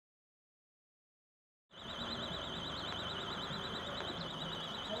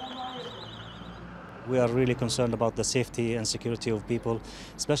We are really concerned about the safety and security of people,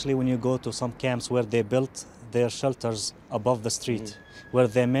 especially when you go to some camps where they built their shelters above the street, where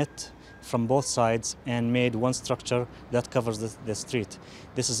they met from both sides and made one structure that covers the street.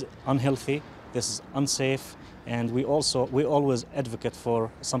 This is unhealthy, this is unsafe, and we always advocate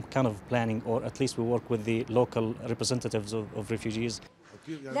for some kind of planning, or at least we work with the local representatives of refugees.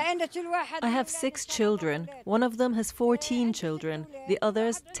 I have 6 children. One of them has 14 children. The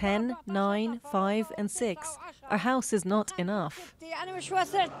others 10, 9, 5 and 6. Our house is not enough.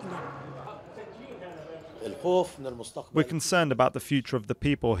 We're concerned about the future of the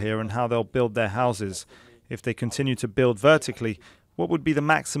people here and how they'll build their houses. If they continue to build vertically, what would be the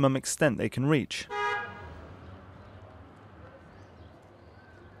maximum extent they can reach?